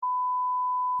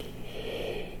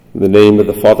In the name of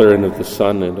the Father, and of the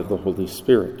Son, and of the Holy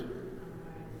Spirit.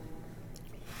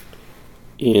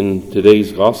 In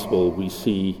today's Gospel, we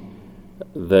see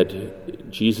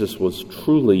that Jesus was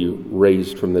truly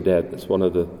raised from the dead. That's one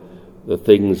of the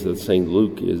things that St.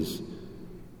 Luke is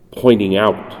pointing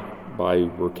out by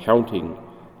recounting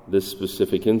this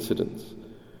specific incident.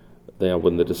 Now,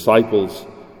 when the disciples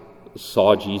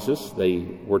saw Jesus,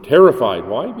 they were terrified.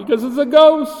 Why? Because it's a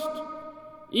ghost!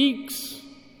 Eeks!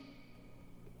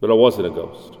 But it wasn't a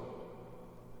ghost.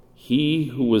 He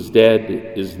who was dead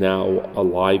is now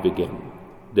alive again.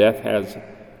 Death has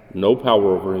no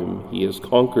power over him. He has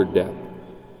conquered death.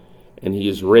 And he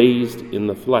is raised in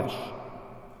the flesh.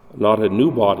 Not a new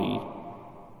body,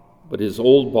 but his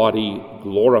old body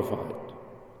glorified.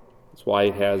 That's why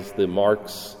it has the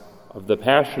marks of the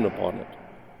Passion upon it.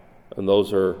 And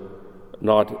those are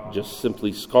not just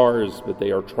simply scars, but they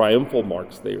are triumphal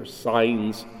marks. They are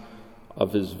signs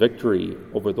of his victory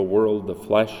over the world, the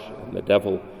flesh, and the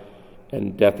devil,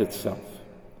 and death itself.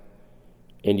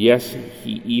 And yes,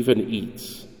 he even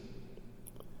eats.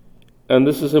 And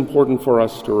this is important for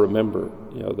us to remember,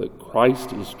 that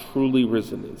Christ is truly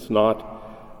risen. It's not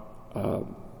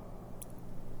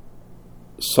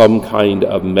some kind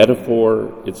of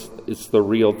metaphor. It's the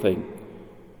real thing.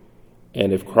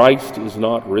 And if Christ is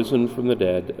not risen from the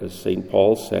dead, as St.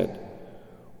 Paul said,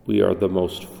 we are the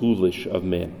most foolish of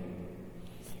men.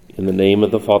 In the name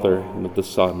of the Father, and of the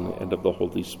Son, and of the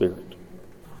Holy Spirit.